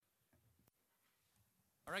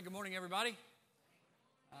All right, good morning, everybody.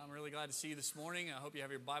 I'm really glad to see you this morning. I hope you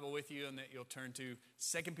have your Bible with you and that you'll turn to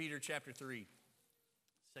 2 Peter chapter 3.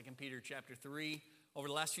 2 Peter chapter 3. Over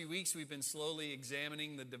the last few weeks, we've been slowly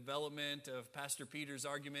examining the development of Pastor Peter's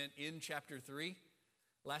argument in chapter 3.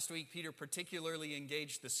 Last week, Peter particularly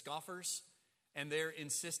engaged the scoffers and their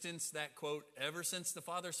insistence that, quote, ever since the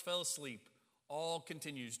fathers fell asleep, all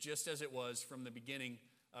continues just as it was from the beginning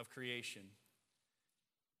of creation.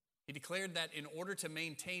 He declared that in order to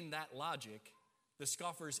maintain that logic, the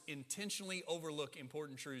scoffers intentionally overlook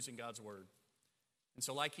important truths in God's Word. And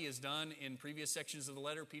so like he has done in previous sections of the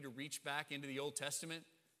letter, Peter reached back into the Old Testament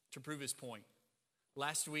to prove his point.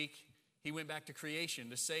 Last week, he went back to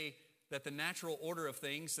creation to say that the natural order of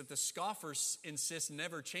things that the scoffers insist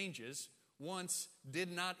never changes once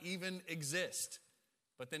did not even exist.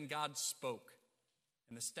 But then God spoke,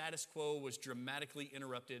 and the status quo was dramatically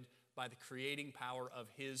interrupted by the creating power of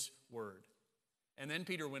his word. And then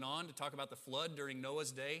Peter went on to talk about the flood during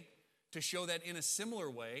Noah's day to show that in a similar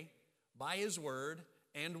way, by his word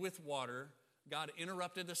and with water, God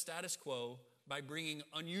interrupted the status quo by bringing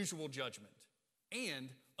unusual judgment and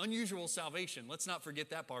unusual salvation. Let's not forget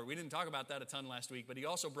that part. We didn't talk about that a ton last week, but he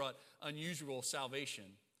also brought unusual salvation.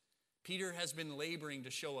 Peter has been laboring to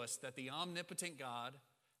show us that the omnipotent God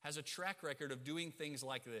has a track record of doing things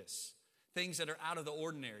like this. Things that are out of the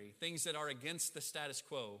ordinary, things that are against the status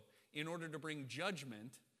quo, in order to bring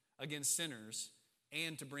judgment against sinners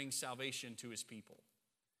and to bring salvation to his people.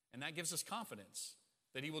 And that gives us confidence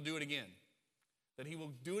that he will do it again. That he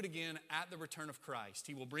will do it again at the return of Christ.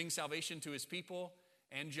 He will bring salvation to his people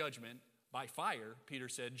and judgment by fire, Peter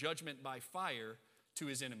said, judgment by fire to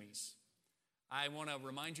his enemies. I want to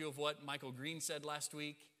remind you of what Michael Green said last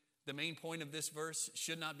week. The main point of this verse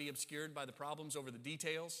should not be obscured by the problems over the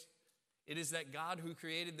details. It is that God, who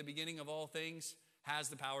created the beginning of all things, has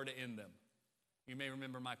the power to end them. You may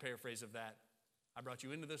remember my paraphrase of that. I brought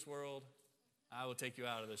you into this world. I will take you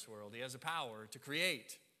out of this world. He has the power to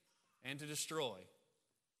create and to destroy.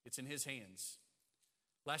 It's in his hands.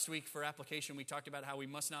 Last week for application, we talked about how we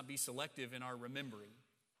must not be selective in our remembering.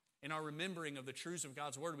 In our remembering of the truths of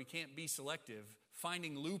God's word, we can't be selective.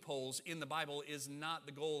 Finding loopholes in the Bible is not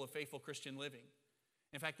the goal of faithful Christian living.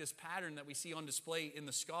 In fact, this pattern that we see on display in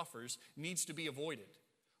the scoffers needs to be avoided,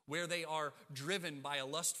 where they are driven by a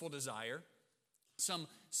lustful desire, some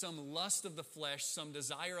lust of the flesh, some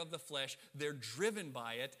desire of the flesh. They're driven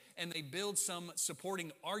by it, and they build some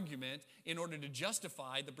supporting argument in order to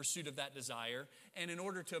justify the pursuit of that desire. And in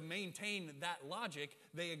order to maintain that logic,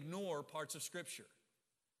 they ignore parts of Scripture.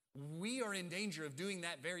 We are in danger of doing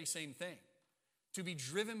that very same thing. To be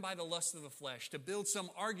driven by the lust of the flesh, to build some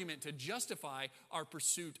argument to justify our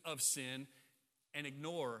pursuit of sin and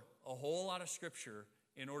ignore a whole lot of Scripture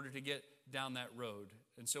in order to get down that road.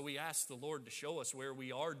 And so we ask the Lord to show us where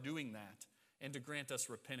we are doing that and to grant us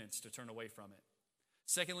repentance to turn away from it.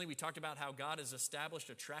 Secondly, we talked about how God has established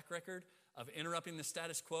a track record of interrupting the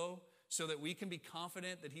status quo so that we can be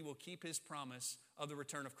confident that he will keep his promise of the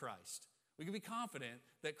return of Christ. We can be confident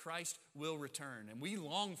that Christ will return. And we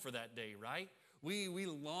long for that day, right? We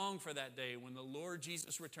long for that day when the Lord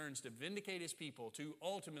Jesus returns to vindicate his people, to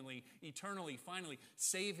ultimately, eternally, finally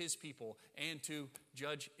save his people, and to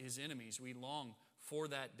judge his enemies. We long for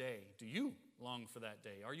that day. Do you long for that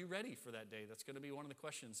day? Are you ready for that day? That's going to be one of the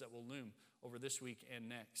questions that will loom over this week and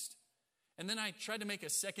next. And then I tried to make a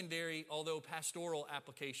secondary, although pastoral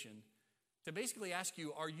application to basically ask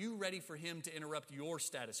you, are you ready for him to interrupt your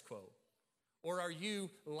status quo? Or are you,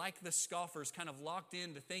 like the scoffers, kind of locked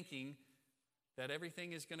into thinking that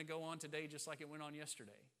everything is going to go on today just like it went on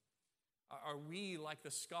yesterday? Are we, like the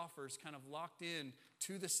scoffers, kind of locked in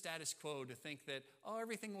to the status quo to think that,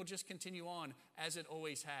 everything will just continue on as it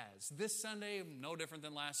always has? This Sunday, no different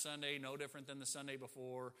than last Sunday, no different than the Sunday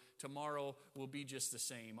before. Tomorrow will be just the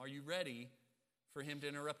same. Are you ready for him to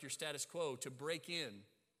interrupt your status quo, to break in,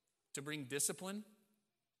 to bring discipline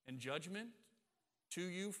and judgment to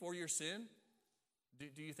you for your sin?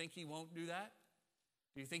 Do you think he won't do that?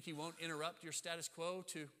 Do you think he won't interrupt your status quo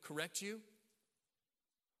to correct you,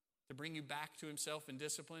 to bring you back to himself in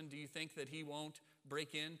discipline? Do you think that he won't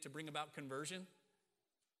break in to bring about conversion,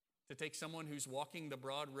 to take someone who's walking the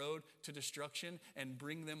broad road to destruction and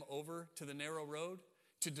bring them over to the narrow road,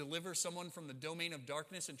 to deliver someone from the domain of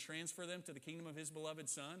darkness and transfer them to the kingdom of his beloved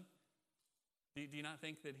Son? Do you not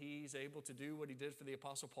think that he's able to do what he did for the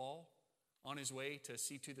Apostle Paul on his way to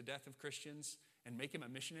see to the death of Christians and make him a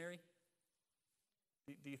missionary?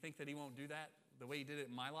 Do you think that he won't do that the way he did it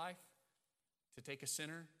in my life? To take a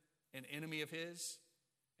sinner, an enemy of his,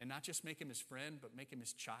 and not just make him his friend, but make him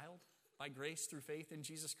his child by grace through faith in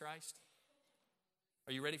Jesus Christ?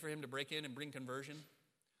 Are you ready for him to break in and bring conversion?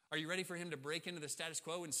 Are you ready for him to break into the status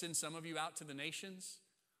quo and send some of you out to the nations?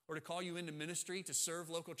 Or to call you into ministry to serve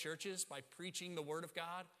local churches by preaching the word of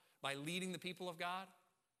God, by leading the people of God?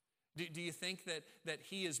 Do you think that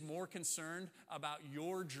he is more concerned about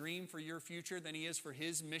your dream for your future than he is for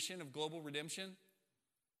his mission of global redemption?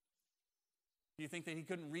 Do you think that he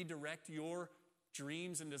couldn't redirect your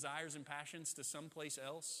dreams and desires and passions to someplace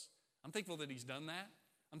else? I'm thankful that he's done that.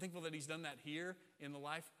 I'm thankful that he's done that here in the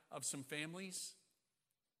life of some families.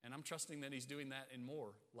 And I'm trusting that he's doing that in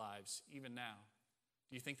more lives, even now.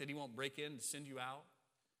 Do you think that he won't break in to send you out?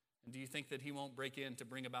 And do you think that he won't break in to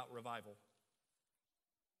bring about revival?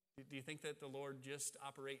 Do you think that the Lord just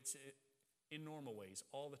operates in normal ways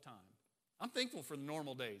all the time? I'm thankful for the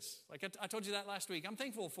normal days. Like I told you that last week. I'm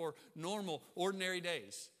thankful for normal, ordinary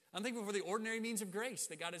days. I'm thankful for the ordinary means of grace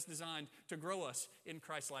that God has designed to grow us in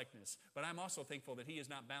Christ's likeness. But I'm also thankful that he is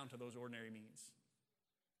not bound to those ordinary means.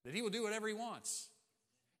 That he will do whatever he wants.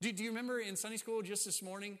 Do you remember in Sunday school just this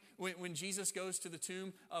morning when Jesus goes to the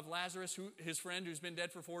tomb of Lazarus, his friend who's been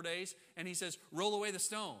dead for 4 days, and he says, roll away the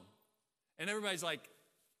stone. And everybody's like,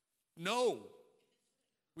 no,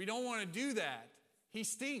 we don't want to do that. He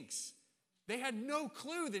stinks. They had no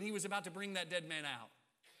clue that he was about to bring that dead man out.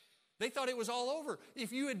 They thought it was all over.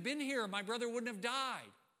 If you had been here, my brother wouldn't have died.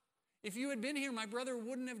 If you had been here, my brother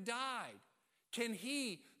wouldn't have died. Can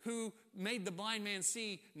he who made the blind man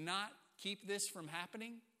see not keep this from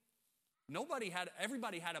happening?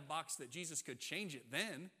 Everybody had a box that Jesus could change it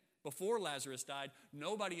then. Before Lazarus died,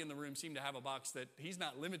 nobody in the room seemed to have a box that he's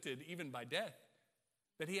not limited even by death.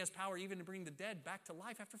 That he has power even to bring the dead back to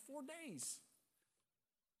life after 4 days.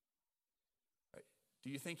 Right.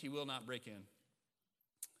 Do you think he will not break in?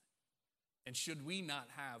 And should we not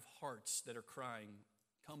have hearts that are crying,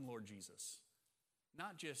 come Lord Jesus?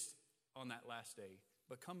 Not just on that last day,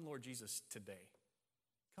 but come Lord Jesus today.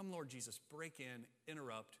 Come Lord Jesus, break in,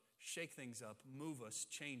 interrupt, shake things up, move us,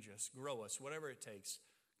 change us, grow us, whatever it takes.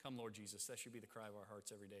 Come Lord Jesus. That should be the cry of our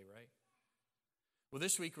hearts every day, right? Well,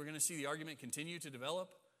 this week we're going to see the argument continue to develop.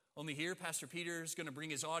 Only here, Pastor Peter is going to bring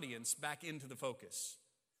his audience back into the focus.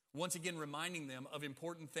 Once again, reminding them of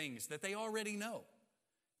important things that they already know.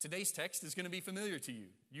 Today's text is going to be familiar to you.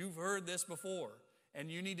 You've heard this before, and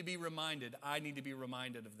you need to be reminded. I need to be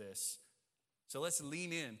reminded of this. So let's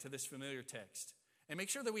lean into this familiar text and make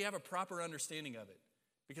sure that we have a proper understanding of it.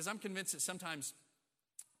 Because I'm convinced that sometimes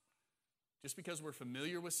just because we're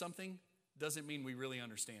familiar with something doesn't mean we really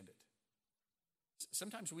understand it.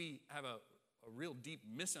 Sometimes we have a real deep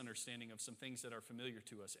misunderstanding of some things that are familiar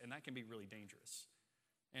to us, and that can be really dangerous.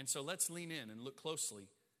 And so let's lean in and look closely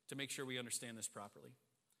to make sure we understand this properly.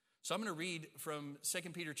 So I'm going to read from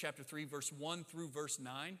 2 Peter chapter 3, verse 1 through verse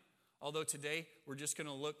 9. Although today we're just going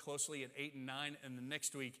to look closely at 8 and 9, and the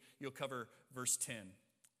next week you'll cover verse 10.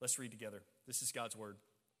 Let's read together. This is God's word.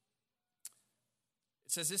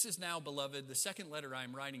 It says, "This is now, beloved, the second letter I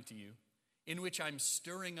am writing to you, in which I'm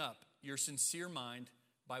stirring up your sincere mind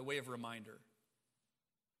by way of reminder,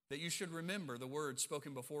 that you should remember the words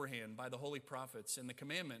spoken beforehand by the holy prophets and the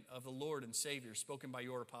commandment of the Lord and Savior spoken by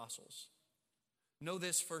your apostles. Know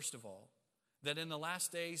this first of all, that in the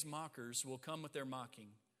last days mockers will come with their mocking,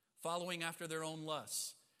 following after their own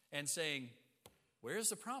lusts, and saying, 'Where is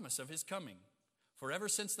the promise of his coming?' For ever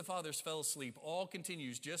since the fathers fell asleep, all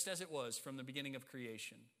continues just as it was from the beginning of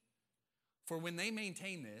creation. For when they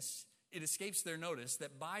maintain this, it escapes their notice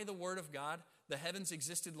that by the word of God, the heavens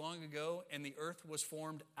existed long ago, and the earth was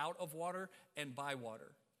formed out of water and by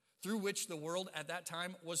water, through which the world at that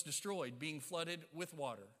time was destroyed, being flooded with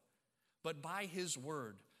water. But by his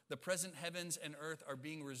word, the present heavens and earth are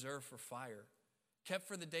being reserved for fire, kept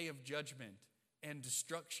for the day of judgment and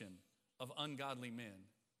destruction of ungodly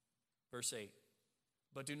men." Verse 8,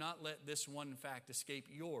 "But do not let this one fact escape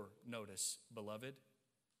your notice, beloved,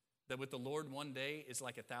 that with the Lord 1 day is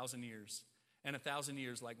like 1,000 years, and 1,000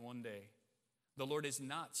 years like 1 day. The Lord is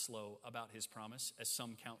not slow about his promise, as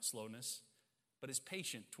some count slowness, but is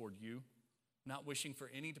patient toward you, not wishing for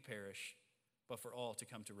any to perish, but for all to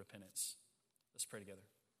come to repentance." Let's pray together.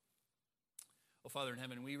 Oh, Father in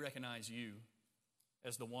heaven, we recognize you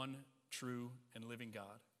as the one true and living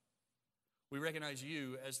God. We recognize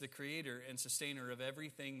you as the creator and sustainer of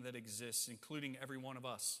everything that exists, including every one of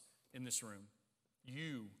us in this room.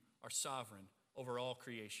 You are sovereign over all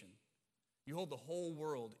creation. You hold the whole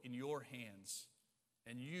world in your hands,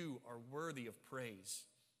 and you are worthy of praise.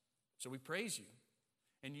 So we praise you,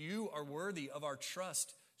 and you are worthy of our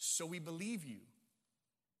trust, so we believe you.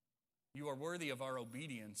 You are worthy of our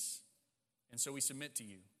obedience, and so we submit to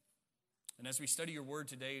you. And as we study your word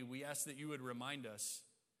today, we ask that you would remind us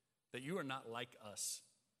that you are not like us.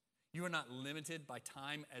 You are not limited by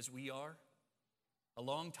time as we are. A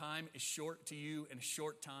long time is short to you, and a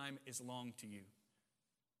short time is long to you.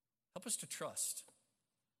 Help us to trust.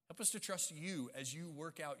 Help us to trust you as you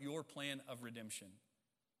work out your plan of redemption.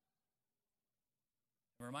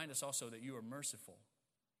 And remind us also that you are merciful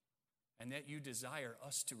and that you desire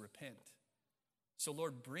us to repent. So,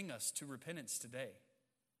 Lord, bring us to repentance today.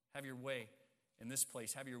 Have your way in this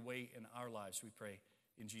place. Have your way in our lives, we pray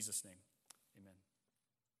in Jesus' name. Amen.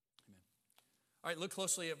 Amen. All right, look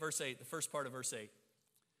closely at verse 8, the first part of verse 8.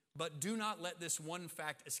 But do not let this one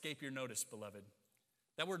fact escape your notice, beloved.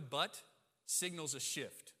 That word but signals a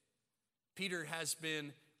shift. Peter has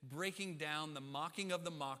been breaking down the mocking of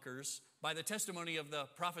the mockers by the testimony of the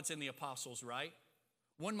prophets and the apostles, right?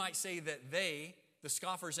 One might say that they, the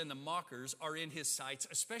scoffers and the mockers, are in his sights,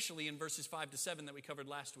 especially in verses 5 to 7 that we covered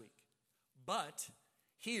last week. But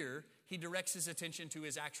here, he directs his attention to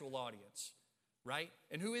his actual audience, right?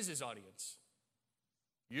 And who is his audience?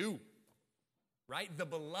 You, right? The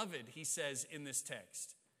beloved, he says in this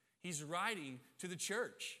text. He's writing to the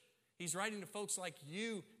church. He's writing to folks like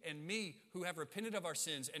you and me who have repented of our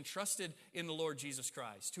sins and trusted in the Lord Jesus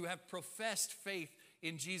Christ, who have professed faith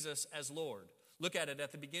in Jesus as Lord. Look at it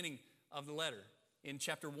at the beginning of the letter in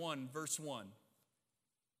chapter 1, verse 1.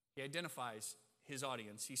 He identifies his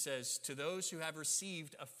audience. He says, to those who have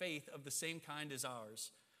received a faith of the same kind as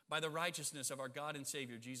ours, by the righteousness of our God and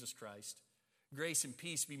Savior, Jesus Christ, grace and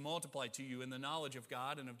peace be multiplied to you in the knowledge of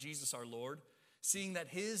God and of Jesus our Lord, seeing that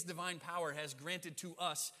his divine power has granted to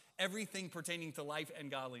us everything pertaining to life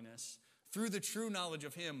and godliness, through the true knowledge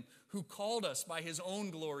of him who called us by his own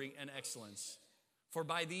glory and excellence. For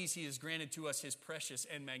by these he has granted to us his precious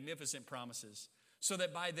and magnificent promises, so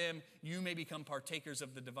that by them you may become partakers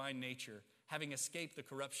of the divine nature, having escaped the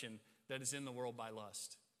corruption that is in the world by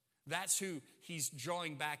lust. That's who he's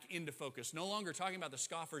drawing back into focus. No longer talking about the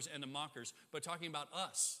scoffers and the mockers, but talking about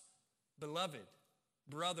us, beloved,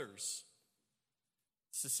 brothers.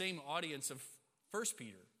 It's the same audience of 1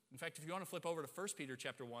 Peter. In fact, if you want to flip over to 1 Peter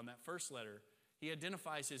chapter 1, that first letter, he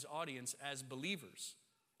identifies his audience as believers,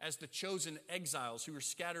 as the chosen exiles who were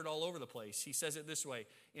scattered all over the place. He says it this way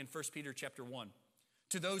in 1 Peter chapter 1.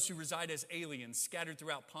 To those who reside as aliens, scattered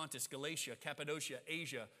throughout Pontus, Galatia, Cappadocia,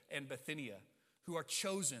 Asia, and Bithynia, who are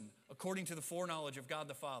chosen according to the foreknowledge of God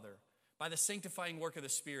the Father, by the sanctifying work of the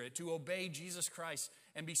Spirit, to obey Jesus Christ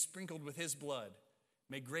and be sprinkled with his blood.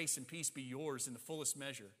 May grace and peace be yours in the fullest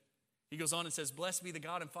measure. He goes on and says, blessed be the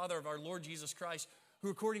God and Father of our Lord Jesus Christ, who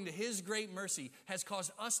according to his great mercy has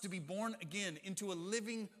caused us to be born again into a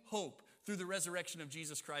living hope through the resurrection of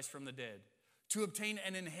Jesus Christ from the dead, to obtain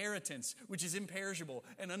an inheritance which is imperishable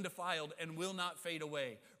and undefiled and will not fade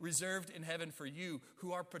away, reserved in heaven for you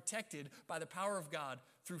who are protected by the power of God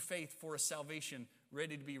through faith for a salvation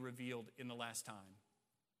ready to be revealed in the last time.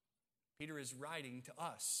 Peter is writing to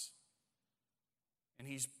us, and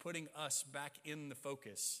he's putting us back in the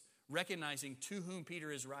focus. Recognizing to whom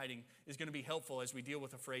Peter is writing is going to be helpful as we deal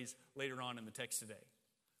with a phrase later on in the text today.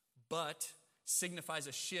 But signifies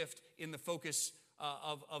a shift in the focus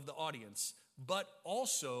of the audience, but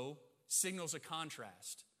also signals a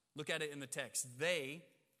contrast. Look at it in the text. They,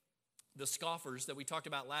 the scoffers that we talked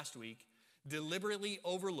about last week, deliberately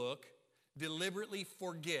overlook, deliberately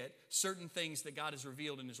forget certain things that God has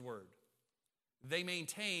revealed in his word. They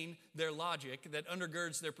maintain their logic that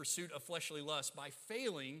undergirds their pursuit of fleshly lust by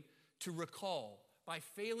failing to recall, by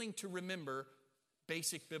failing to remember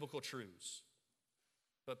basic biblical truths.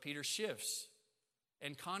 But Peter shifts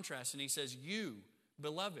and contrasts, and he says, you,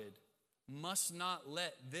 beloved, must not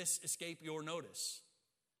let this escape your notice.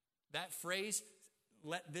 That phrase,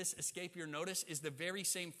 let this escape your notice, is the very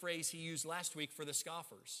same phrase he used last week for the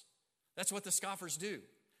scoffers. That's what the scoffers do.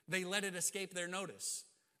 They let it escape their notice.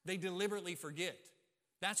 They deliberately forget.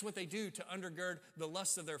 That's what they do to undergird the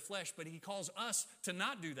lusts of their flesh, but he calls us to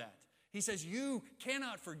not do that. He says, you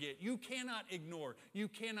cannot forget, you cannot ignore, you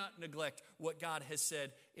cannot neglect what God has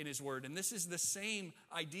said in his word. And this is the same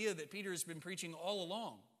idea that Peter has been preaching all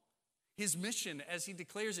along. His mission, as he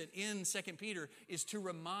declares it in 2 Peter, is to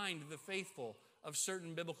remind the faithful of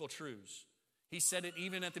certain biblical truths. He said it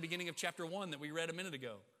even at the beginning of chapter 1 that we read a minute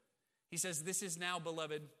ago. He says, this is now,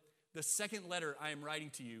 beloved, the second letter I am writing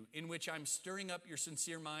to you, in which I'm stirring up your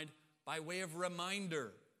sincere mind by way of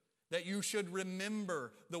reminder that you should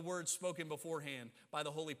remember the words spoken beforehand by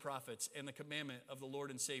the holy prophets and the commandment of the Lord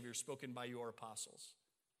and Savior spoken by your apostles.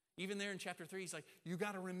 Even there in chapter 3, he's like, you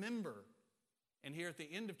got to remember. And here at the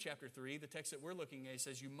end of chapter 3, the text that we're looking at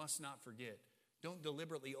says, you must not forget. Don't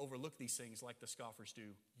deliberately overlook these things like the scoffers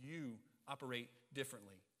do. You operate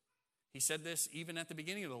differently. He said this even at the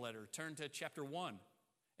beginning of the letter. Turn to chapter 1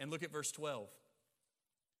 and look at verse 12.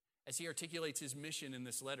 As he articulates his mission in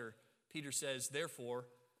this letter, Peter says, therefore,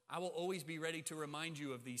 I will always be ready to remind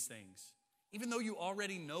you of these things, even though you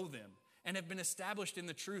already know them and have been established in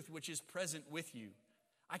the truth which is present with you.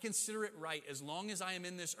 I consider it right, as long as I am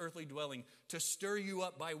in this earthly dwelling, to stir you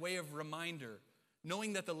up by way of reminder,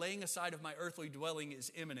 knowing that the laying aside of my earthly dwelling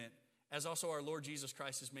is imminent, as also our Lord Jesus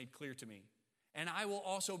Christ has made clear to me. And I will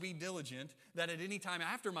also be diligent that at any time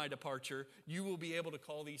after my departure, you will be able to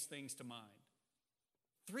call these things to mind.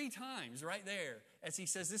 3 times right there, as he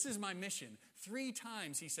says, this is my mission. 3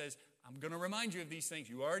 times he says, I'm going to remind you of these things.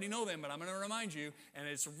 You already know them, but I'm going to remind you. And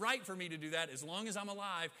it's right for me to do that as long as I'm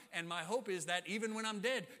alive. And my hope is that even when I'm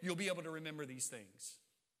dead, you'll be able to remember these things.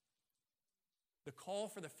 The call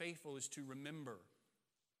for the faithful is to remember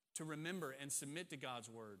and submit to God's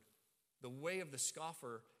word. The way of the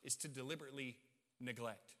scoffer is to deliberately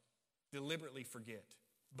neglect, deliberately forget.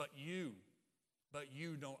 But you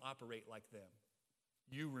don't operate like them.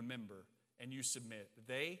 You remember and you submit.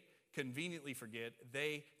 They conveniently forget.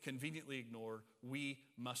 They conveniently ignore. We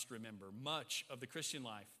must remember. Much of the Christian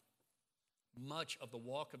life, much of the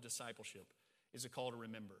walk of discipleship is a call to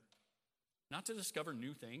remember. Not to discover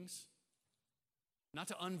new things, not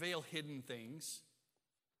to unveil hidden things,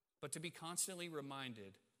 but to be constantly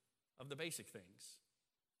reminded of the basic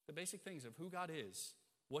things of who God is,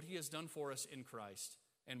 what he has done for us in Christ,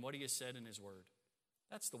 and what he has said in his word.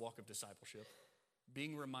 That's the walk of discipleship,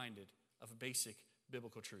 being reminded of basic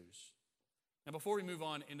biblical truths. Now, before we move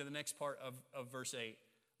on into the next part of verse 8,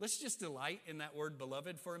 let's just delight in that word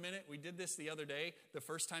beloved for a minute. We did this the other day, the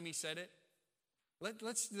first time he said it.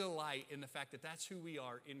 Let's delight in the fact that that's who we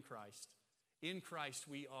are in Christ. In Christ,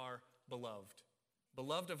 we are beloved.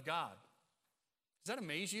 Beloved of God. Does that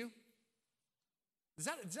amaze you?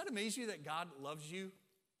 Does that amaze you that God loves you?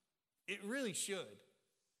 It really should,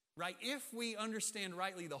 right? If we understand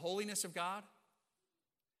rightly the holiness of God,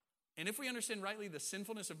 and if we understand rightly the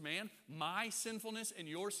sinfulness of man, my sinfulness and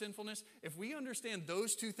your sinfulness, if we understand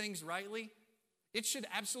those 2 things rightly, it should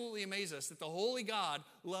absolutely amaze us that the holy God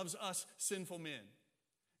loves us sinful men.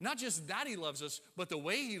 Not just that he loves us, but the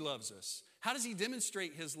way he loves us. How does he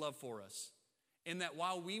demonstrate his love for us? In that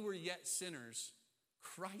while we were yet sinners,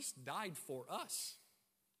 Christ died for us.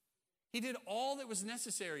 He did all that was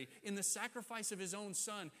necessary in the sacrifice of his own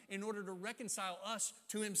son in order to reconcile us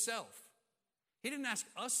to himself. He didn't ask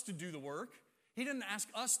us to do the work. He didn't ask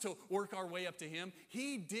us to work our way up to him.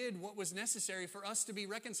 He did what was necessary for us to be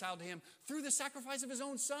reconciled to him through the sacrifice of his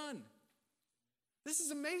own son. This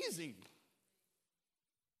is amazing.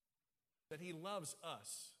 That he loves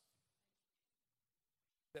us.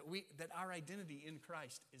 That our identity in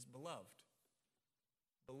Christ is beloved.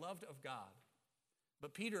 Beloved of God.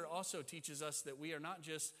 But Peter also teaches us that we are not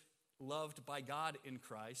just loved by God in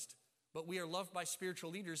Christ, but we are loved by spiritual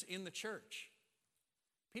leaders in the church.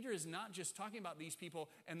 Peter is not just talking about these people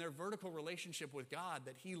and their vertical relationship with God,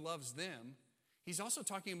 that he loves them. He's also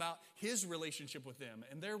talking about his relationship with them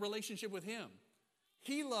and their relationship with him.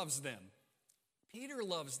 He loves them. Peter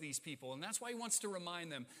loves these people, and that's why he wants to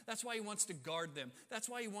remind them. That's why he wants to guard them. That's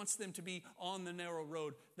why he wants them to be on the narrow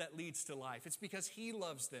road that leads to life. It's because he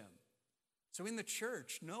loves them. So in the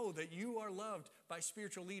church, know that you are loved by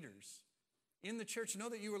spiritual leaders. In the church, know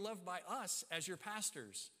that you are loved by us as your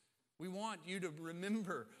pastors. We want you to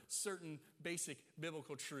remember certain basic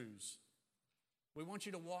biblical truths. We want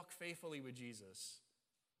you to walk faithfully with Jesus.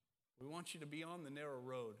 We want you to be on the narrow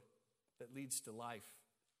road that leads to life,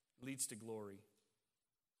 leads to glory.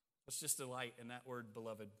 Let's just delight in that word,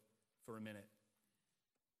 beloved, for a minute.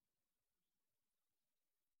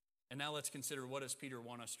 And now let's consider, what does Peter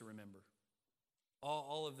want us to remember?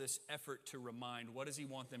 All of this effort to remind, what does he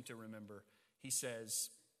want them to remember? He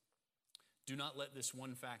says, do not let this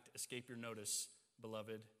one fact escape your notice,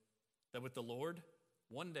 beloved, that with the Lord,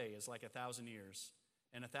 1 day is like 1,000 years,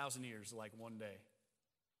 and 1,000 years like 1 day.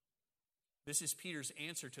 This is Peter's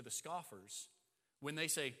answer to the scoffers when they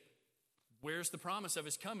say, where's the promise of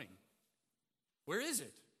his coming? Where is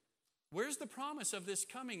it? Where's the promise of this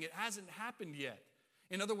coming? It hasn't happened yet.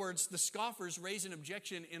 In other words, the scoffers raise an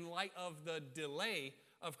objection in light of the delay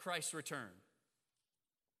of Christ's return.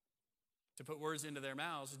 To put words into their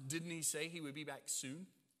mouths, didn't he say he would be back soon?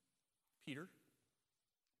 Peter?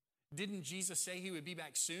 Didn't Jesus say he would be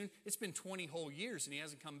back soon? It's been 20 whole years and he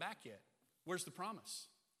hasn't come back yet. Where's the promise?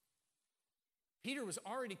 Peter was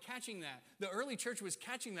already catching that. The early church was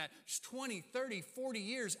catching that 20, 30, 40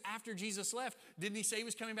 years after Jesus left. Didn't he say he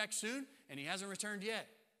was coming back soon? And he hasn't returned yet.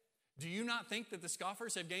 Do you not think that the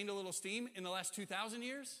scoffers have gained a little steam in the last 2,000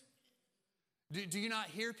 years? Do you not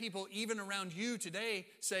hear people even around you today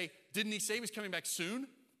say, didn't he say he was coming back soon?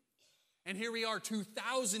 And here we are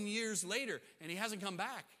 2,000 years later and he hasn't come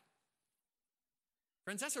back.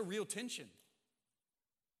 Friends, that's a real tension.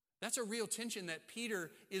 That's a real tension that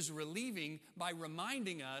Peter is relieving by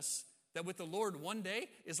reminding us that with the Lord, one day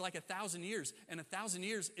is like 1,000 years, and 1,000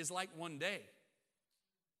 years is like one day.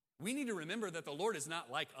 We need to remember that the Lord is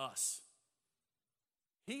not like us.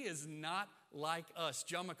 He is not like us.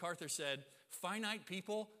 John MacArthur said, finite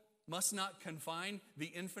people must not confine the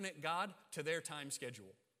infinite God to their time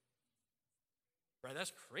schedule. Right?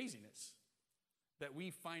 That's craziness. That we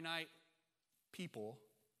finite people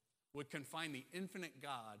would confine the infinite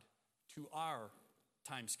God to our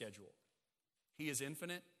time schedule. He is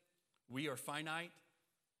infinite. We are finite.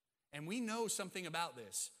 And we know something about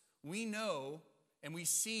this. We know, and we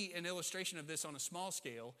see an illustration of this on a small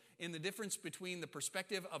scale in the difference between the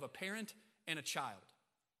perspective of a parent and a child.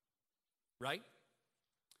 Right?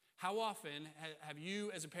 How often have you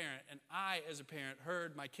as a parent and I as a parent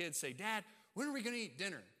heard my kids say, Dad, when are we going to eat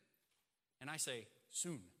dinner? And I say,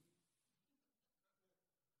 soon.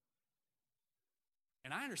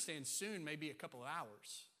 And I understand soon may be a couple of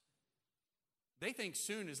hours. They think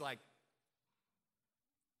soon is like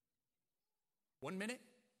 1 minute,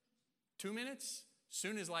 2 minutes.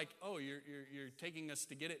 Soon is like, oh, you're taking us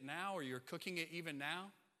to get it now, or you're cooking it even now.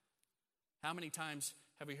 How many times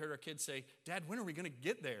have we heard our kids say, Dad, when are we going to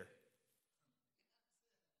get there?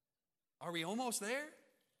 Are we almost there?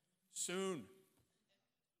 Soon.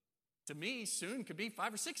 To me, soon could be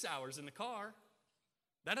 5 or 6 hours in the car.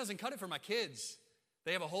 That doesn't cut it for my kids.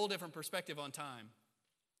 They have a whole different perspective on time.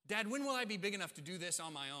 Dad, when will I be big enough to do this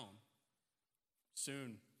on my own?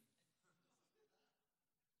 Soon.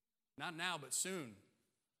 Not now, but soon.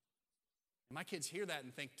 And my kids hear that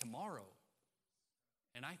and think tomorrow.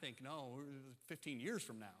 And I think, no, 15 years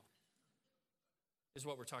from now is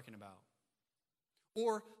what we're talking about.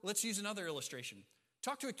 Or let's use another illustration.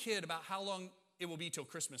 Talk to a kid about how long it will be till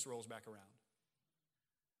Christmas rolls back around.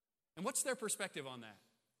 And what's their perspective on that?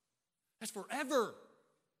 That's forever.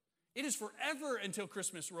 It is forever until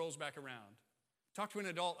Christmas rolls back around. Talk to an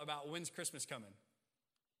adult about when's Christmas coming.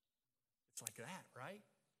 It's like that, right?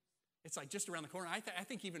 It's like just around the corner. I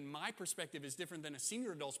think even my perspective is different than a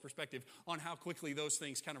senior adult's perspective on how quickly those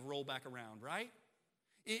things kind of roll back around, right?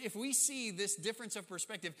 If we see this difference of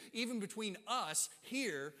perspective, even between us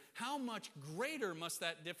here, how much greater must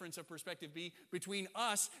that difference of perspective be between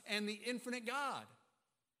us and the infinite God,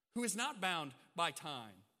 who is not bound by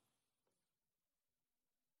time?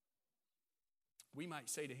 We might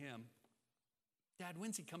say to him, Dad,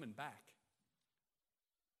 when's he coming back?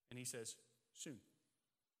 And he says, soon.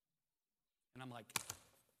 And I'm like,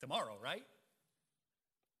 tomorrow, right?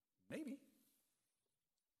 Maybe.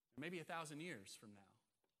 Maybe 1,000 years from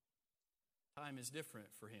now. Time is different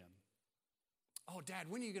for him. Oh, Dad,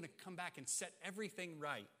 when are you going to come back and set everything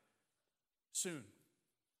right? Soon,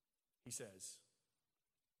 he says.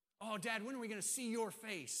 Oh, Dad, when are we going to see your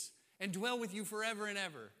face and dwell with you forever and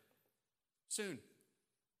ever? Soon,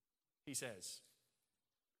 he says.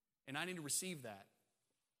 And I need to receive that.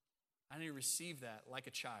 I need to receive that like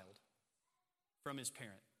a child from his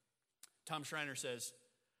parent. Tom Schreiner says,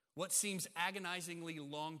 what seems agonizingly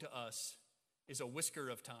long to us is a whisker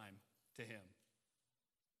of time to him.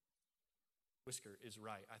 Whisker is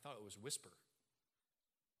right. I thought it was whisper.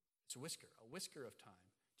 It's a whisker of time.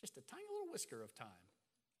 Just a tiny little whisker of time.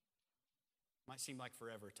 Might seem like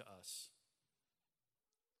forever to us.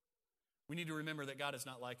 We need to remember that God is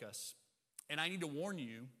not like us. And I need to warn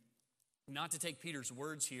you not to take Peter's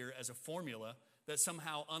words here as a formula that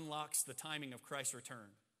somehow unlocks the timing of Christ's return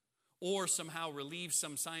or somehow relieves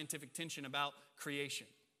some scientific tension about creation.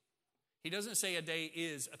 He doesn't say a day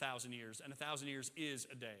is 1,000 years and 1,000 years is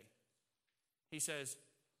a day. He says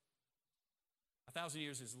 1,000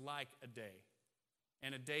 years is like a day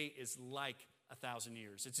and a day is like 1,000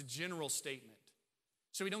 years. It's a general statement.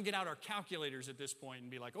 So we don't get out our calculators at this point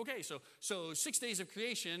and be like, okay, so 6 days of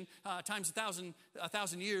creation times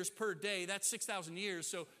 1,000 years per day, that's 6,000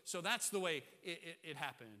 years. So that's the way it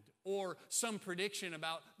happened. Or some prediction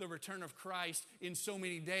about the return of Christ in so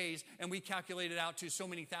many days, and we calculate it out to so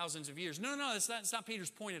many thousands of years. No, that's not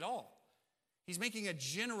Peter's point at all. He's making a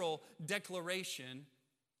general declaration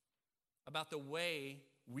about the way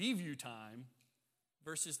we view time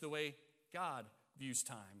versus the way God views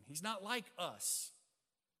time. He's not like us.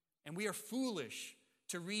 And we are foolish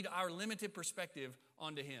to read our limited perspective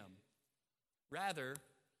onto him. Rather,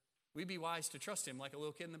 we'd be wise to trust him like a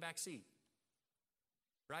little kid in the back seat.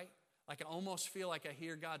 Right? Like I almost feel like I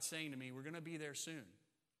hear God saying to me, we're going to be there soon.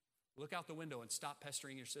 Look out the window and stop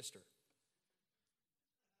pestering your sister.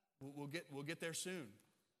 We'll get there soon.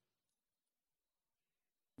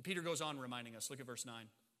 And Peter goes on reminding us. Look at verse 9.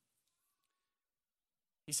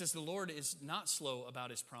 He says, the Lord is not slow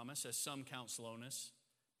about his promise, as some count slowness,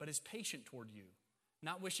 but is patient toward you,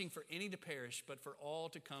 not wishing for any to perish, but for all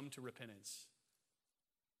to come to repentance.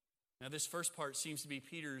 Now, this first part seems to be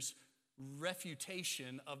Peter's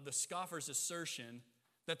refutation of the scoffer's assertion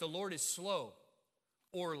that the Lord is slow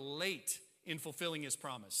or late in fulfilling his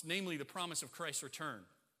promise, namely the promise of Christ's return,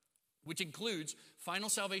 which includes final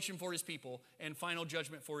salvation for his people and final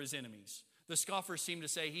judgment for his enemies. The scoffers seem to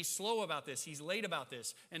say he's slow about this, he's late about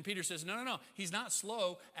this. And Peter says, no, he's not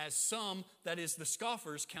slow as some, that is the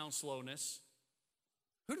scoffers, count slowness.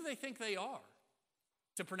 Who do they think they are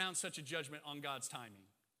to pronounce such a judgment on God's timing?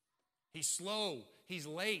 He's slow, he's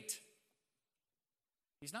late.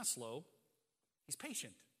 He's not slow, he's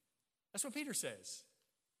patient. That's what Peter says.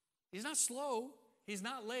 He's not slow, he's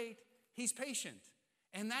not late, he's patient.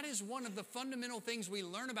 And that is one of the fundamental things we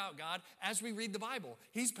learn about God as we read the Bible.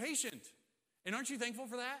 He's patient. And aren't you thankful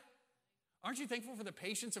for that? Aren't you thankful for the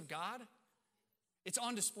patience of God? It's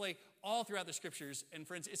on display all throughout the scriptures. And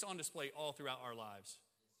friends, it's on display all throughout our lives.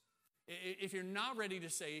 If you're not ready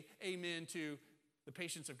to say amen to the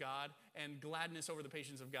patience of God and gladness over the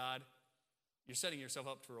patience of God, you're setting yourself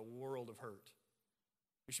up for a world of hurt.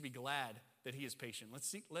 We should be glad that he is patient.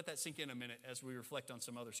 Let that sink in a minute as we reflect on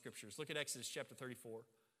some other scriptures. Look at Exodus chapter 34.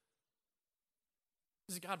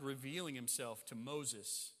 This is God revealing himself to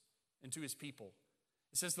Moses and to his people.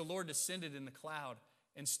 It says, the Lord descended in the cloud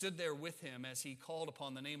and stood there with him as he called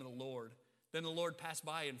upon the name of the Lord. Then the Lord passed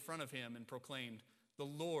by in front of him and proclaimed, the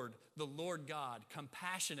Lord God,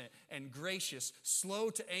 compassionate and gracious, slow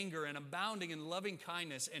to anger and abounding in loving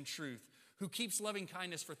kindness and truth, who keeps loving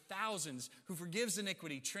kindness for thousands, who forgives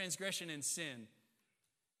iniquity, transgression, and sin,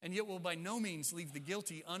 and yet will by no means leave the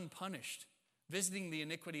guilty unpunished, visiting the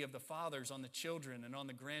iniquity of the fathers on the children and on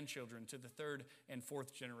the grandchildren to the third and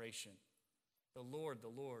fourth generation. The Lord,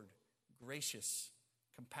 gracious,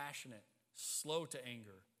 compassionate, slow to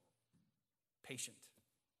anger, patient.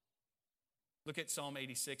 Look at Psalm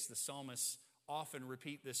 86. The psalmists often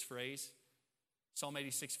repeat this phrase. Psalm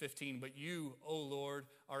 86:15, but you, O Lord,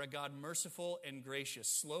 are a God merciful and gracious,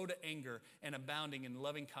 slow to anger and abounding in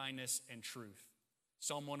loving kindness and truth.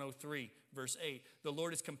 Psalm 103, verse 8, the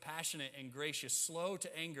Lord is compassionate and gracious, slow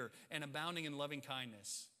to anger and abounding in loving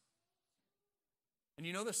kindness. And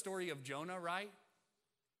you know the story of Jonah, right?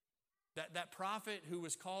 That prophet who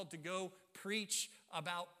was called to go preach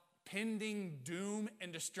about pending doom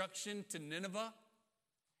and destruction to Nineveh.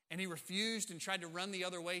 And he refused and tried to run the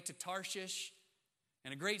other way to Tarshish.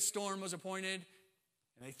 And a great storm was appointed.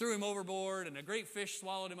 And they threw him overboard. And a great fish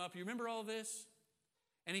swallowed him up. You remember all this?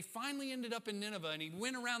 And he finally ended up in Nineveh. And he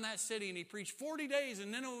went around that city and he preached 40 days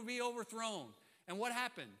and Nineveh would be overthrown. And what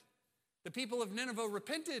happened? The people of Nineveh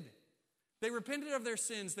repented. They repented of their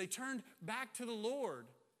sins. They turned back to the Lord.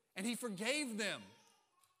 And he forgave them.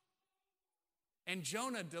 And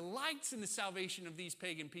Jonah delights in the salvation of these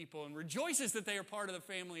pagan people and rejoices that they are part of the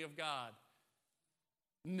family of God.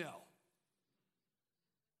 No.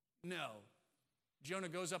 Jonah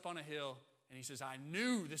goes up on a hill and he says, I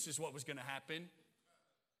knew this is what was going to happen.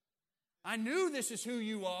 I knew this is who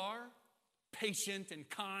you are, patient and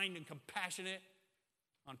kind and compassionate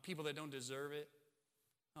on people that don't deserve it.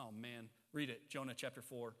 Oh man, read it, Jonah chapter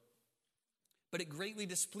 4. But it greatly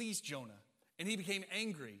displeased Jonah, and he became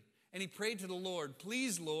angry. And he prayed to the Lord,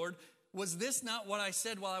 please, Lord, was this not what I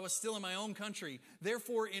said while I was still in my own country?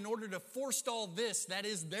 Therefore, in order to forestall this, that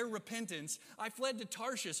is their repentance, I fled to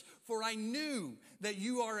Tarshish, for I knew that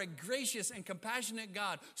you are a gracious and compassionate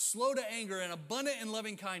God, slow to anger and abundant in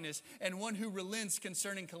loving kindness, and one who relents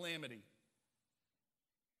concerning calamity.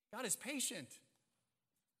 God is patient.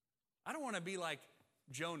 I don't want to be like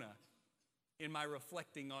Jonah in my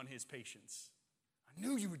reflecting on his patience. I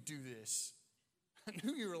knew you would do this. I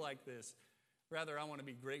knew you were like this. Rather, I want to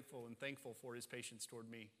be grateful and thankful for his patience toward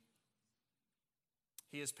me.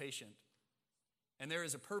 He is patient. And there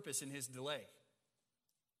is a purpose in his delay.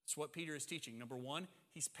 It's what Peter is teaching. Number one,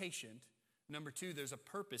 he's patient. Number two, there's a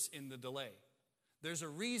purpose in the delay. There's a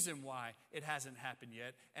reason why it hasn't happened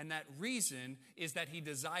yet. And that reason is that he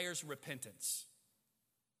desires repentance.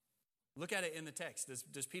 Look at it in the text.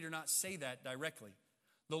 Does Peter not say that directly?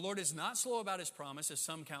 The Lord is not slow about his promise, as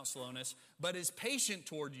some count slowness, but is patient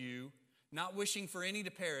toward you, not wishing for any to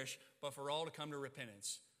perish, but for all to come to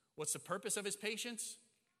repentance. What's the purpose of his patience?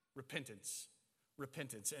 Repentance.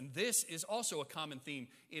 Repentance. And this is also a common theme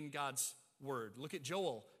in God's word. Look at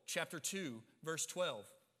Joel chapter 2, verse 12.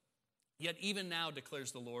 Yet even now,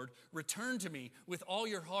 declares the Lord, return to me with all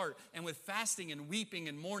your heart and with fasting and weeping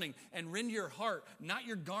and mourning, and rend your heart, not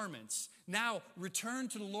your garments. Now return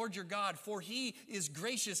to the Lord your God, for he is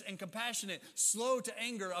gracious and compassionate, slow to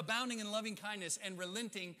anger, abounding in loving kindness, and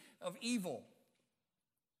relenting of evil.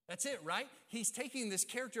 That's it, right? He's taking this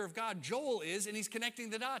character of God, Joel is, and he's connecting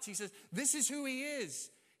the dots. He says, this is who he is.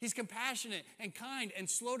 He's compassionate and kind and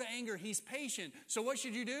slow to anger. He's patient. So what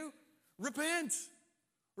should you do? Repent.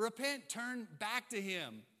 Repent. Turn back to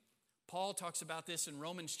him. Paul talks about this in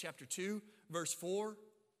Romans chapter 2, verse 4.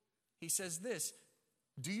 He says this,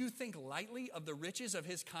 do you think lightly of the riches of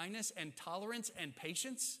his kindness and tolerance and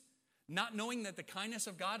patience, not knowing that the kindness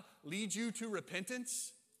of God leads you to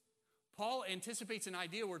repentance? Paul anticipates an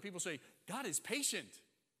idea where people say, God is patient.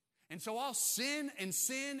 And so I'll sin and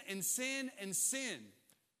sin and sin and sin.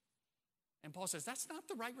 And Paul says, that's not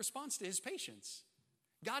the right response to his patience.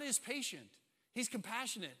 God is patient. He's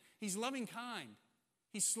compassionate. He's loving kind.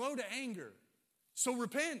 He's slow to anger. So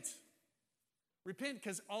repent. Repent,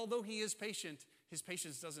 because although he is patient, his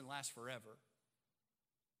patience doesn't last forever.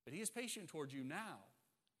 But he is patient toward you now,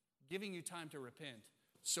 giving you time to repent.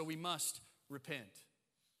 So we must repent.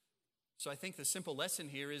 So I think the simple lesson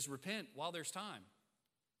here is repent while there's time.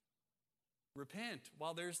 Repent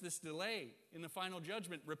while there's this delay in the final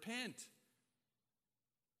judgment. Repent.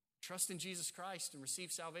 Trust in Jesus Christ and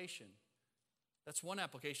receive salvation. That's one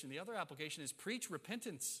application. The other application is preach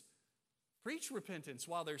repentance. Preach repentance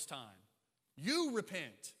while there's time. You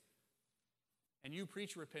repent. And you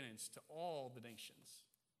preach repentance to all the nations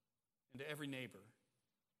and to every neighbor.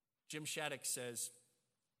 Jim Shattuck says,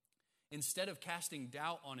 instead of casting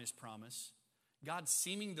doubt on his promise, God's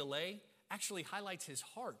seeming delay actually highlights his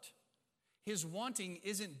heart. His wanting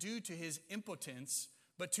isn't due to his impotence,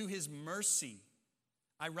 but to his mercy.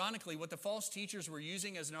 Ironically, what the false teachers were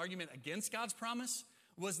using as an argument against God's promise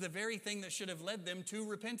was the very thing that should have led them to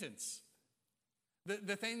repentance.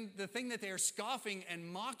 The thing that they are scoffing and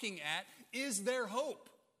mocking at is their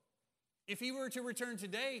hope. If he were to return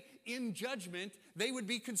today in judgment, they would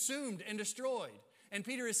be consumed and destroyed. And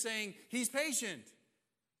Peter is saying, he's patient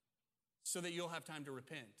so that you'll have time to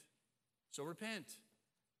repent. So repent,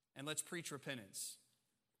 and let's preach repentance.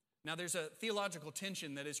 Now, there's a theological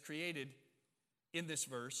tension that is created in this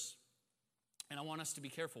verse, and I want us to be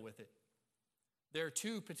careful with it. There are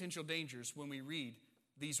two potential dangers when we read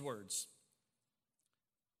these words.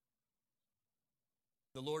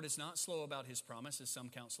 The Lord is not slow about his promise, as some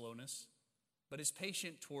count slowness, but is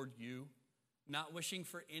patient toward you, not wishing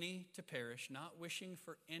for any to perish,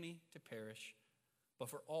 but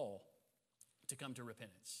for all to come to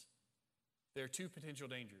repentance. There are two potential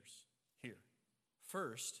dangers here.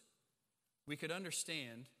 First, we could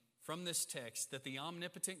understand from this text that the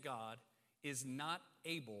omnipotent God is not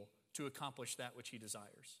able to accomplish that which he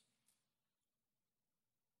desires.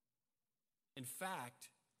 In fact,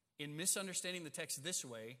 in misunderstanding the text this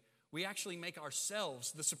way, we actually make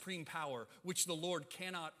ourselves the supreme power which the Lord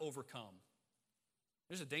cannot overcome.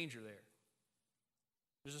 There's a danger there.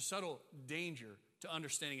 There's a subtle danger to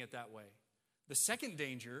understanding it that way. The second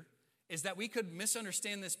danger is that we could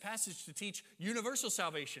misunderstand this passage to teach universal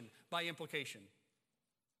salvation by implication.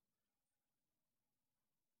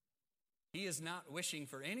 He is not wishing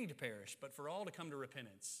for any to perish, but for all to come to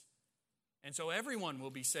repentance. And so everyone will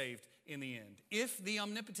be saved in the end. If the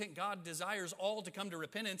omnipotent God desires all to come to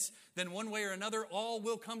repentance, then one way or another, all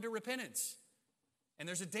will come to repentance. And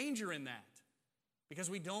there's a danger in that, because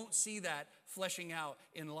we don't see that fleshing out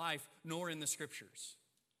in life nor in the scriptures.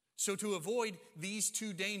 So to avoid these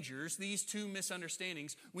two dangers, these two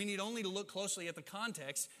misunderstandings, we need only to look closely at the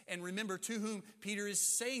context and remember to whom Peter is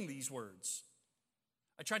saying these words.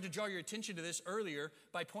 I tried to draw your attention to this earlier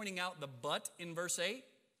by pointing out the but in verse 8,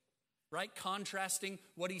 right? Contrasting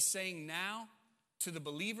what he's saying now to the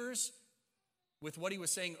believers with what he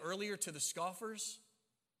was saying earlier to the scoffers.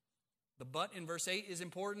 The but in verse 8 is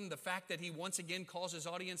important. The fact that he once again calls his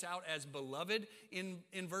audience out as beloved in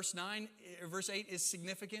verse 8 is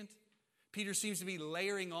significant. Peter seems to be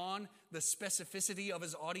layering on the specificity of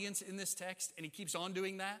his audience in this text, and he keeps on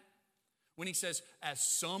doing that. When he says, as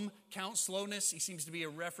some count slowness, he seems to be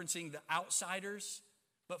referencing the outsiders.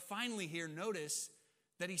 But finally here, notice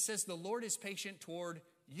that he says the Lord is patient toward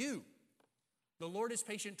you. The Lord is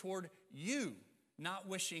patient toward you, not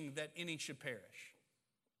wishing that any should perish.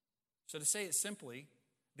 So to say it simply,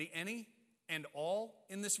 the any and all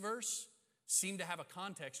in this verse seem to have a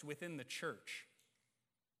context within the church.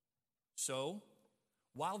 So,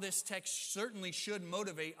 while this text certainly should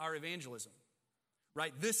motivate our evangelism,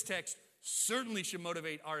 right? This text certainly should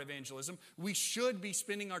motivate our evangelism. We should be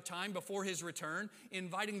spending our time before his return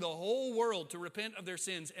inviting the whole world to repent of their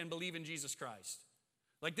sins and believe in Jesus Christ.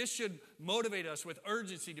 Like, this should motivate us with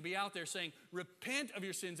urgency to be out there saying, repent of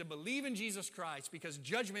your sins and believe in Jesus Christ, because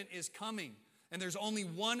judgment is coming and there's only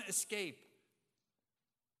one escape.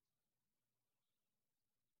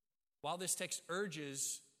 While this text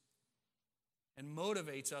urges and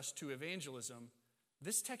motivates us to evangelism,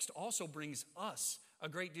 this text also brings us a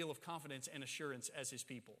great deal of confidence and assurance as his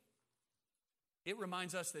people. It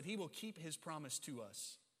reminds us that he will keep his promise to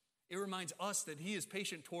us. It reminds us that he is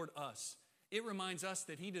patient toward us. It reminds us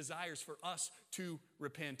that he desires for us to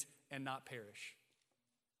repent and not perish.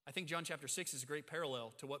 I think John chapter 6 is a great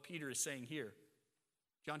parallel to what Peter is saying here.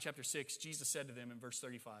 John chapter 6, Jesus said to them in verse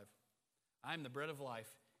 35, I am the bread of life.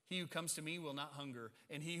 He who comes to me will not hunger,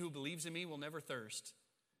 and he who believes in me will never thirst.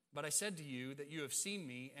 But I said to you that you have seen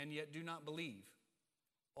me and yet do not believe.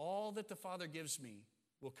 All that the Father gives me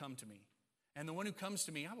will come to me, and the one who comes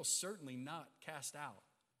to me I will certainly not cast out.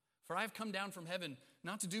 For I have come down from heaven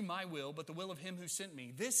not to do my will, but the will of him who sent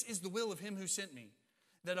me. This is the will of him who sent me,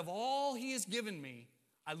 that of all he has given me,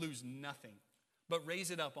 I lose nothing, but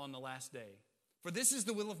raise it up on the last day. For this is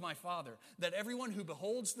the will of my Father, that everyone who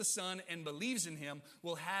beholds the Son and believes in him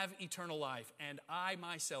will have eternal life, and I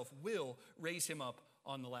myself will raise him up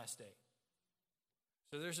on the last day.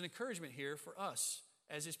 So there's an encouragement here for us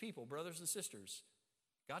as his people, brothers and sisters.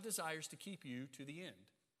 God desires to keep you to the end,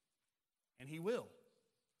 and he will.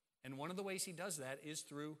 And one of the ways he does that is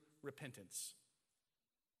through repentance.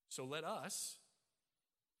 So let us,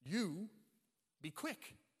 you, be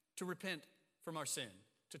quick to repent from our sin,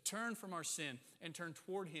 to turn from our sin and turn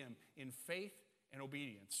toward him in faith and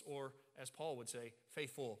obedience, or as Paul would say,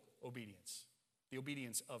 faithful obedience, the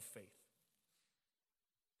obedience of faith.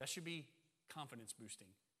 That should be confidence boosting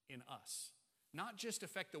in us, not just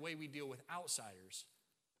affect the way we deal with outsiders,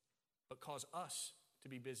 but cause us to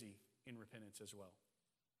be busy in repentance as well.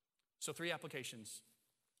 So 3 applications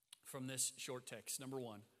from this short text. Number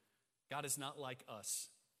 1, God is not like us.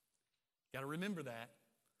 Got to remember that.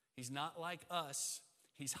 He's not like us.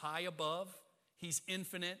 He's high above. He's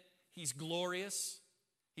infinite. He's glorious.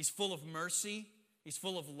 He's full of mercy. He's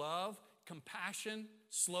full of love, compassion,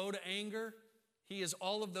 slow to anger. He is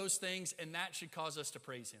all of those things, and that should cause us to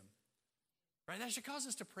praise him. Right? That should cause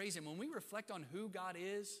us to praise him. When we reflect on who God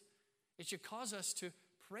is, it should cause us to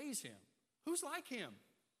praise him. Who's like him?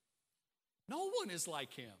 No one is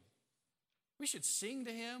like him. We should sing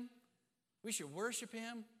to him. We should worship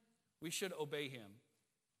him. We should obey him.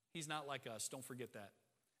 He's not like us. Don't forget that.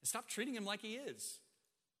 And stop treating him like he is.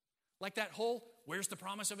 Like that whole, where's the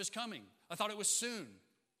promise of his coming? I thought it was soon.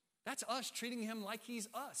 That's us treating him like he's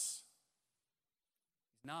us.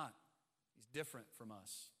 He's not. He's different from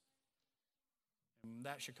us. And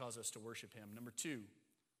that should cause us to worship him. Number 2,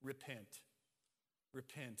 repent.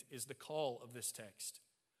 Repent is the call of this text.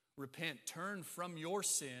 Repent, turn from your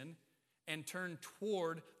sin and turn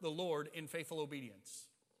toward the Lord in faithful obedience.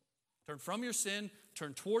 Turn from your sin,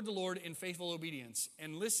 turn toward the Lord in faithful obedience.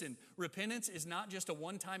 And listen, repentance is not just a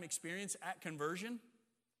one-time experience at conversion.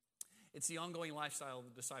 It's the ongoing lifestyle of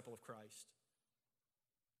the disciple of Christ.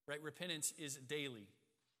 Right? Repentance is daily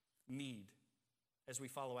need as we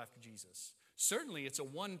follow after Jesus. Certainly, it's a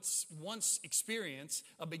once experience,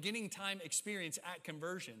 a beginning time experience at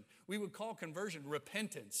conversion. We would call conversion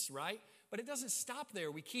repentance, right? But it doesn't stop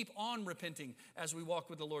there. We keep on repenting as we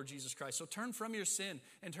walk with the Lord Jesus Christ. So turn from your sin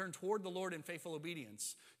and turn toward the Lord in faithful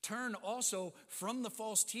obedience. Turn also from the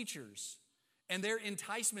false teachers and their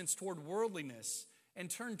enticements toward worldliness and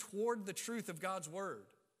turn toward the truth of God's word.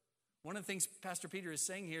 One of the things Pastor Peter is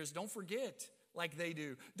saying here is don't forget like they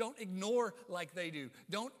do. Don't ignore like they do.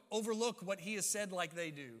 Don't overlook what he has said like they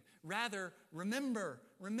do. Rather, remember.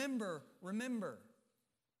 And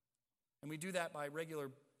we do that by regular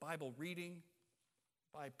Bible reading,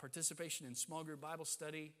 by participation in small group Bible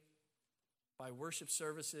study, by worship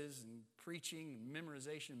services and preaching, and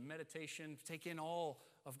memorization, meditation. Take in all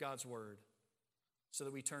of God's word so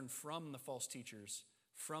that we turn from the false teachers,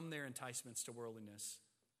 from their enticements to worldliness,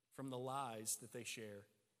 from the lies that they share,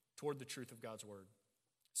 toward the truth of God's word.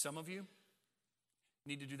 Some of you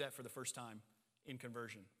need to do that for the first time in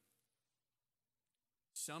conversion.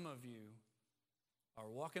 Some of you are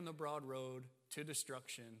walking the broad road to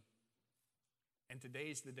destruction, and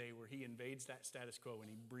today's the day where he invades that status quo and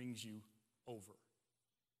he brings you over.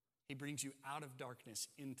 He brings you out of darkness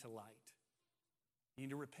into light. You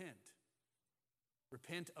need to repent.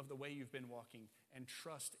 Repent of the way you've been walking and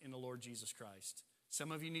trust in the Lord Jesus Christ.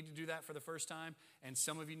 Some of you need to do that for the first time, and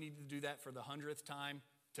some of you need to do that for the 100th time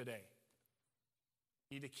today.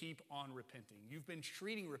 You need to keep on repenting. You've been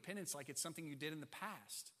treating repentance like it's something you did in the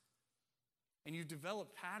past. And you've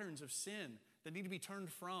developed patterns of sin that need to be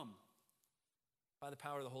turned from by the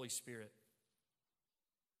power of the Holy Spirit.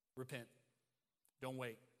 Repent. Don't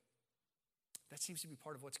wait. That seems to be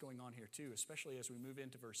part of what's going on here too, especially as we move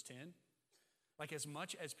into verse 10. Like as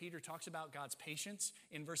much as Peter talks about God's patience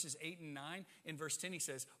in verses 8 and 9, in verse 10 he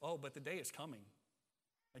says, oh, but the day is coming.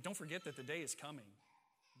 Like, don't forget that the day is coming.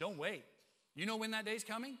 Don't wait. You know when that day's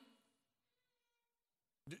coming?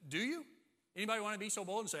 Do you? Anybody want to be so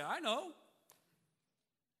bold and say, I know?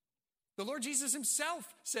 The Lord Jesus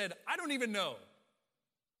himself said, I don't even know.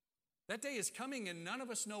 That day is coming and none of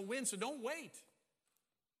us know when, so don't wait.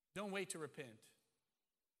 Don't wait to repent.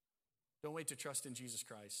 Don't wait to trust in Jesus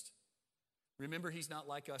Christ. Remember, he's not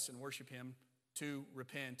like us, and worship him. 2,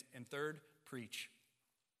 repent. And 3rd, preach.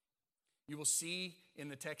 You will see in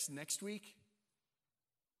the text next week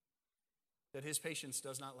that his patience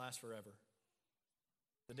does not last forever.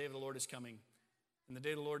 The day of the Lord is coming, and the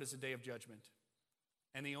day of the Lord is a day of judgment.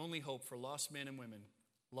 And the only hope for lost men and women,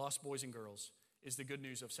 lost boys and girls, is the good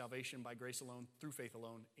news of salvation by grace alone, through faith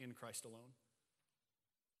alone, in Christ alone.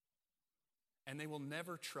 And they will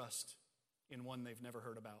never trust in one they've never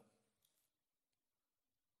heard about.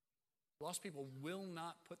 Lost people will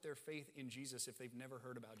not put their faith in Jesus if they've never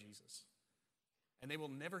heard about Jesus. And they will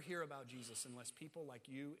never hear about Jesus unless people like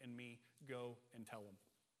you and me go and tell them.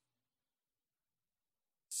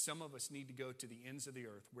 Some of us need to go to the ends of the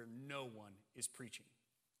earth where no one is preaching.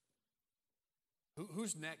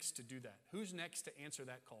 Who's next to do that? Who's next to answer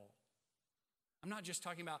that call? I'm not just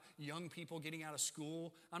talking about young people getting out of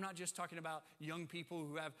school. I'm not just talking about young people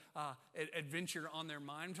who have adventure on their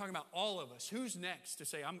mind. I'm talking about all of us. Who's next to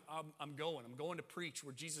say, I'm going to preach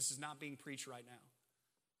where Jesus is not being preached right now?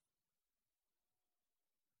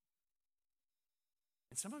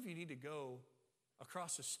 And some of you need to go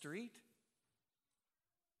across the street,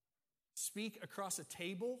 speak across a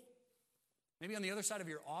table, maybe on the other side of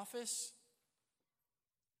your office,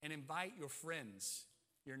 and invite your friends,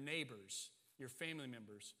 your neighbors, your family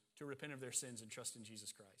members to repent of their sins and trust in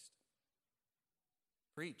Jesus Christ.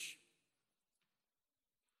 Preach.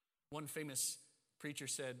 One famous preacher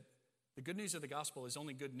said, the good news of the gospel is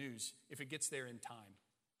only good news if it gets there in time.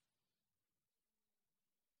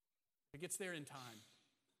 If it gets there in time,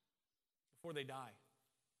 before they die,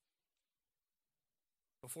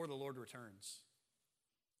 before the Lord returns.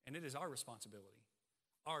 And it is our responsibility,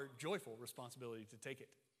 our joyful responsibility to take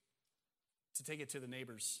it to the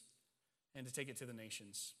neighbors and to take it to the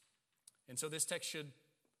nations. And so this text should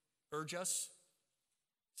urge us,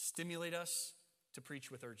 stimulate us to preach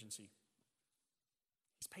with urgency.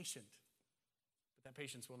 He's patient, but that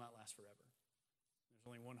patience will not last forever. There's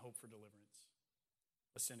only one hope for deliverance.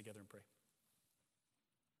 Let's stand together and pray.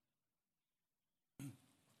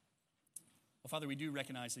 Well, Father, we do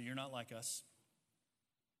recognize that you're not like us.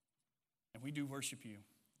 And we do worship you,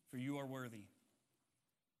 for you are worthy.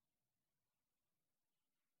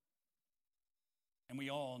 And we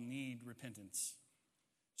all need repentance.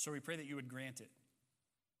 So we pray that you would grant it.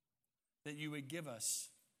 That you would give us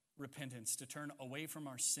repentance to turn away from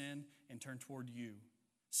our sin and turn toward you.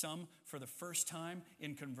 Some for the first time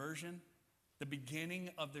in conversion, the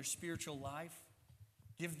beginning of their spiritual life.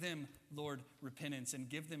 Give them, Lord, repentance and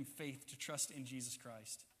give them faith to trust in Jesus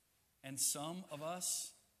Christ. And some of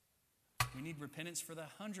us, we need repentance for the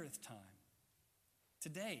 100th time.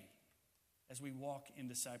 Today, as we walk in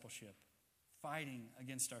discipleship, fighting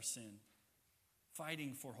against our sin,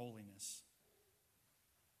 fighting for holiness.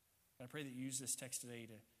 I pray that you use this text today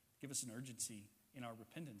to give us an urgency in our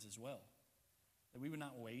repentance as well, that we would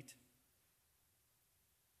not wait.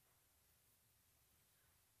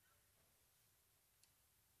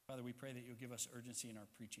 Father, we pray that you'll give us urgency in our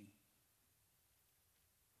preaching.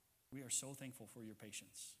 We are so thankful for your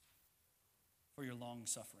patience, for your long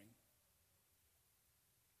suffering.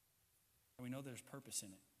 And we know there's purpose in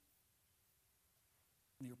it.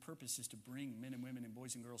 And your purpose is to bring men and women and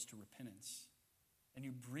boys and girls to repentance. And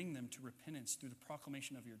you bring them to repentance through the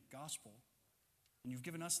proclamation of your gospel. And you've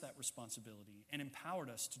given us that responsibility and empowered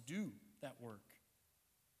us to do that work.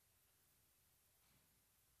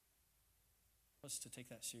 Help us to take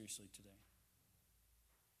that seriously today.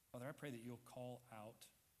 Father, I pray that you'll call out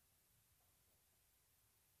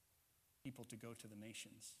people to go to the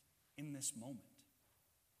nations in this moment.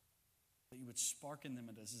 That you would spark in them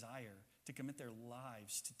a desire to commit their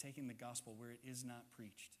lives to taking the gospel where it is not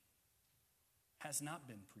preached, has not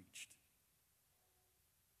been preached.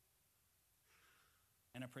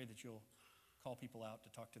 And I pray that you'll call people out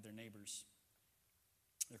to talk to their neighbors,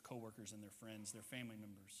 their coworkers and their friends, their family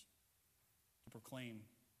members, to proclaim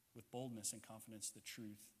with boldness and confidence the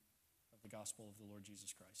truth of the gospel of the Lord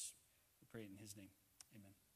Jesus Christ. We pray it in his name.